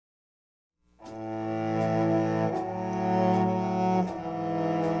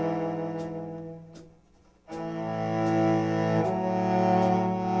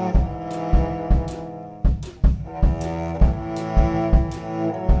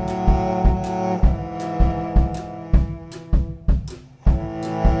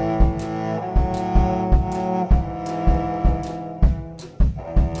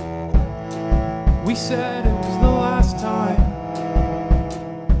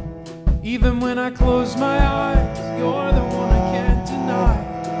Even when I close my eyes, you're the one I can't deny.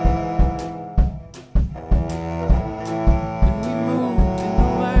 And we move in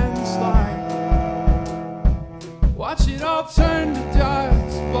the landslide. Watch it all turn to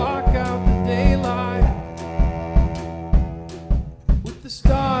dust, block out the daylight. With the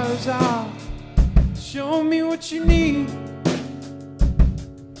stars out, show me what you need.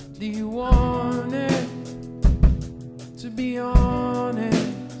 Do you want it? To be honest,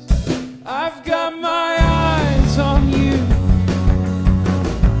 I've got my eyes on you.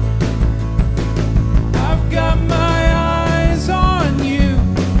 I've got my eyes on you.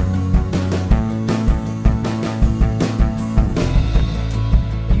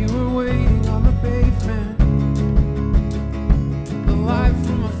 You were waiting on the pavement, the light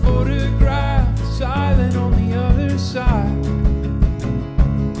from a photograph, silent on the other side.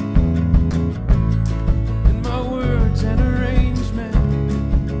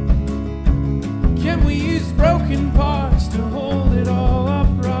 Broken parts to hold it all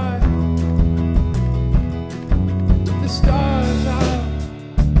upright. With the stars out,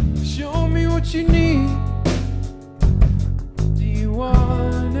 show me what you need. Do you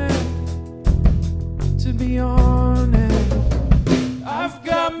want it? To be honest, I've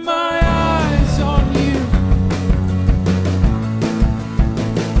got my eyes on you.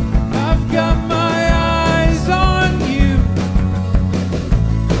 I've got my eyes on you.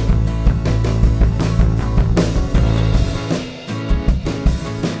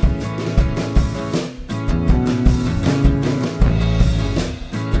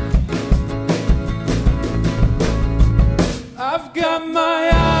 I've got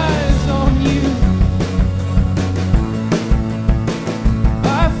my